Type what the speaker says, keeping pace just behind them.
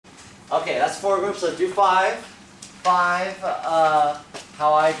Okay, that's 4 groups. Let's do 5. 5,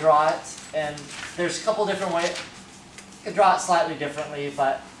 how I draw it. And there's a couple different ways. You can draw it slightly differently,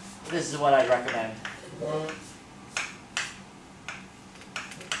 but this is what I'd recommend.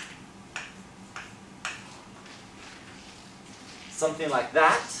 Something like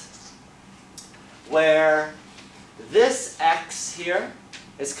that, where this X here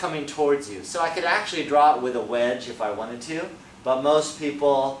is coming towards you. So I could actually draw it with a wedge if I wanted to, but most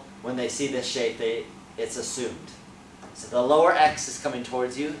people, when they see this shape, it's assumed. So the lower X is coming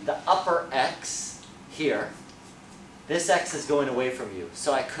towards you, the upper X here, this X is going away from you.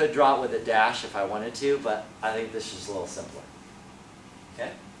 So I could draw it with a dash if I wanted to, but I think this is a little simpler.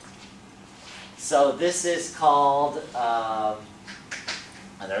 Okay? So this is called,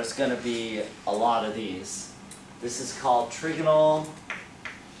 and there's going to be a lot of these. This is called Trigonal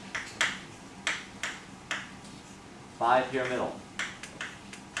Bi-Pyramidal.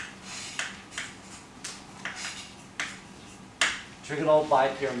 Trigonal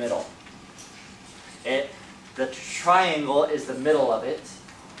Bi-Pyramidal. The triangle is the middle of it,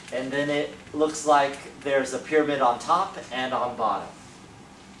 and then it looks like there's a pyramid on top and on bottom.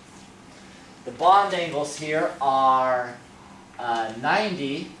 The bond angles here are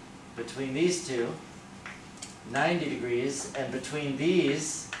 90 between these two, 90 degrees, and between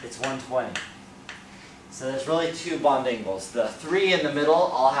these it's 120. So there's really 2 bond angles. The 3 in the middle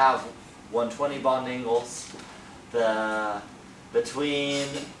all have 120 bond angles. Between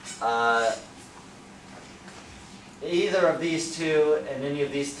either of these 2 and any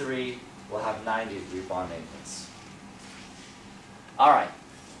of these 3 will have 90-degree bond angles. Alright,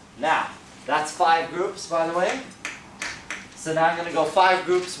 now that's 5 groups, by the way. So now I'm going to go 5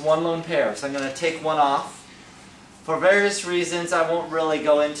 groups, 1 lone pair. So I'm going to take one off. For various reasons I won't really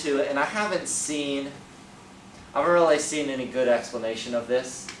go into it, and I haven't really seen any good explanation of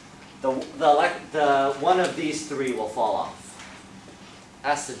this. The one of these 3 will fall off.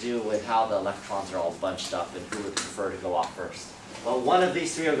 Has to do with how the electrons are all bunched up and who would prefer to go off first. But one of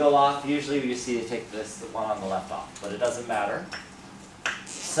these 3 will go off. Usually you see they take the one on the left off, but it doesn't matter.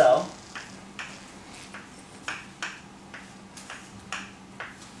 So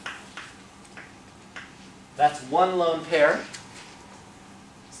that's 1 lone pair.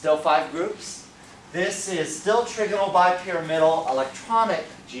 Still 5 groups. This is still trigonal bipyramidal electronic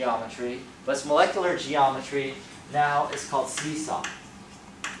geometry, but it's molecular geometry. Now it's called seesaw.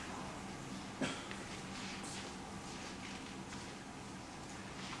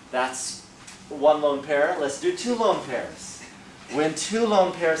 That's 1 lone pair. Let's do 2 lone pairs. When 2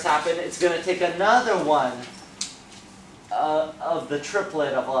 lone pairs happen, it's going to take another one of the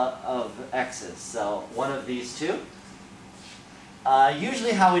triplet of x's. So one of these 2.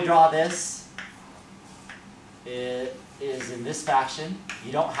 Usually how we draw this is in this fashion.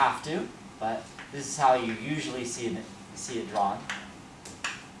 You don't have to, but this is how you usually see it drawn.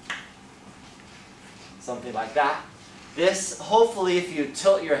 Something like that. This, hopefully, if you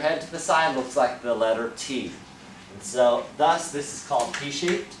tilt your head to the side, looks like the letter T. And so, thus, this is called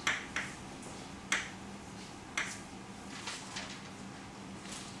T-shaped.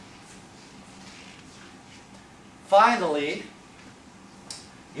 Finally,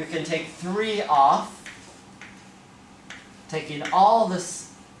 you can take 3 off, taking all those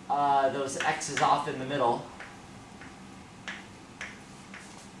x's off in the middle.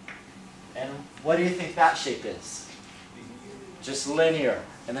 And what do you think that shape is? Just linear.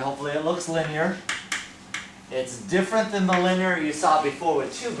 And then hopefully it looks linear. It's different than the linear you saw before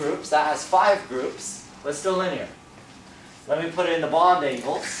with 2 groups. That has 5 groups, but still linear. Let me put it in the bond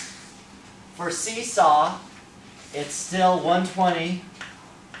angles. For seesaw, it's still 120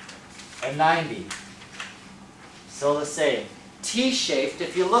 and 90. So let's say T-shaped,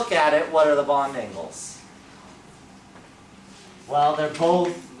 if you look at it, what are the bond angles? Well, they're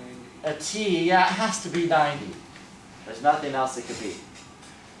both a T. Yeah, it has to be 90. There's nothing else it could be.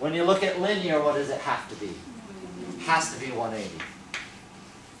 When you look at linear, what does it have to be? It has to be 180.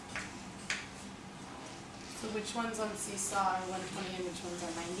 So which ones on seesaw are 120 and which ones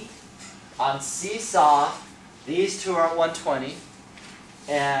are 90? On seesaw, these 2 are at 120.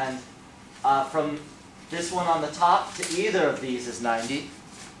 And from this one on the top to either of these is 90.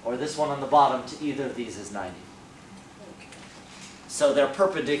 Or this one on the bottom to either of these is 90. Okay. So they're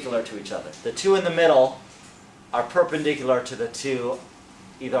perpendicular to each other. The 2 in the middle are perpendicular to the 2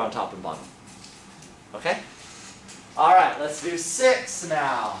 either on top and bottom. Okay? All right, let's do 6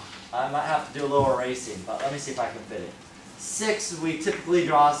 now. I might have to do a little erasing, but let me see if I can fit it. 6, we typically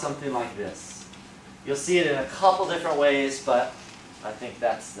draw something like this. You'll see it in a couple different ways, but I think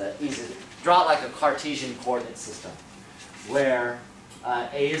that's the easiest. Draw it like a Cartesian coordinate system, where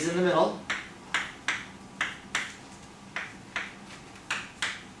A is in the middle.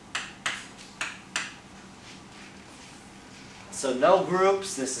 So no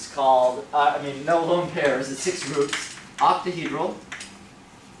groups, this is called, no lone pairs, it's 6 groups. Octahedral.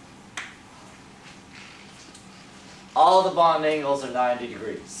 All the bond angles are 90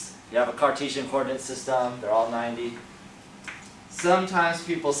 degrees. You have a Cartesian coordinate system, they're all 90. Sometimes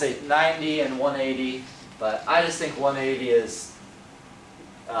people say 90 and 180, but I just think 180 is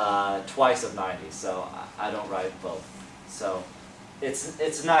twice of 90, so I don't write both. So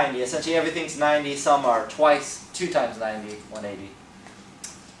it's 90. Essentially everything's 90. Some are twice, 2 times 90, 180.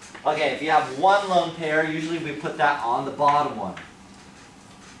 Okay, if you have one lone pair, usually we put that on the bottom one.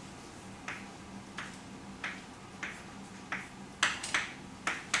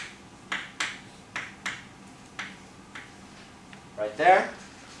 Right there.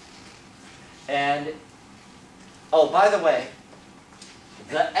 And, oh, by the way,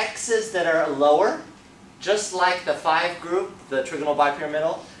 the x's that are lower, just like the 5 group, the trigonal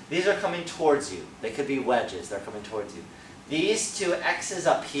bipyramidal, these are coming towards you. They could be wedges, they're coming towards you. These 2 x's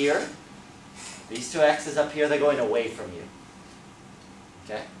up here, they're going away from you.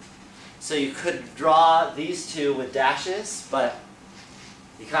 Okay? So you could draw these 2 with dashes, but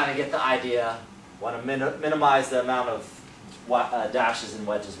you kind of get the idea. Want to minimize the amount of dashes and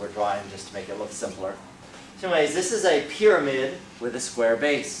wedges we're drawing just to make it look simpler. So anyways, this is a pyramid with a square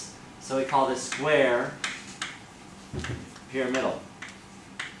base. So we call this square pyramidal.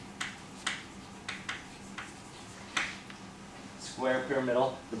 Square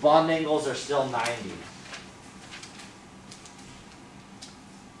pyramidal. The bond angles are still 90.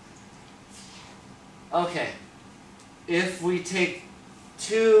 Okay. If we take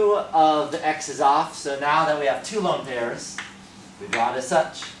 2 of the x's off, so now that we have 2 lone pairs, we draw it as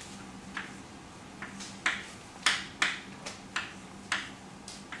such.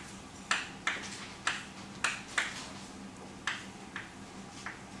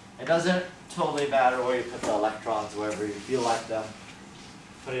 It doesn't totally matter where you put the electrons, wherever you feel like them,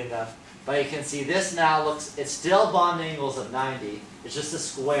 putting them. But you can see this now looks, it's still bond angles of 90, it's just a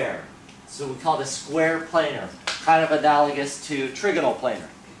square. So we call this square planar, kind of analogous to trigonal planar.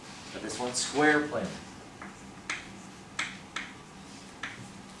 But this one's square planar.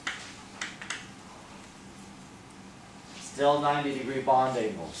 Still 90-degree bond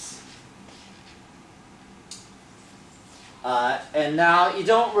angles. And now you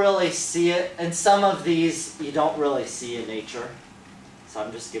don't really see it, and some of these you don't really see in nature. So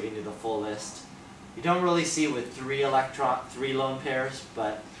I'm just giving you the full list. You don't really see it with 3 lone pairs,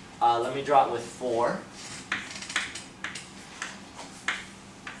 but let me draw it with 4.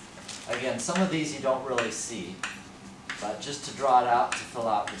 Again, some of these you don't really see, but just to draw it out to fill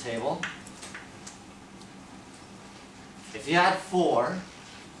out the table. If you had 4,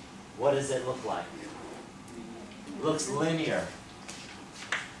 what does it look like? It looks linear.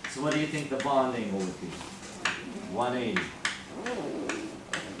 So what do you think the bond angle would be? 180.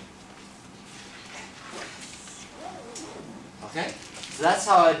 Okay? So that's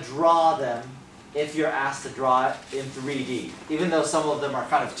how I draw them if you're asked to draw it in 3D. Even though some of them are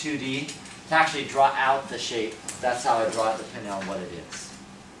kind of 2D, to actually draw out the shape, that's how I draw it depending on what it is.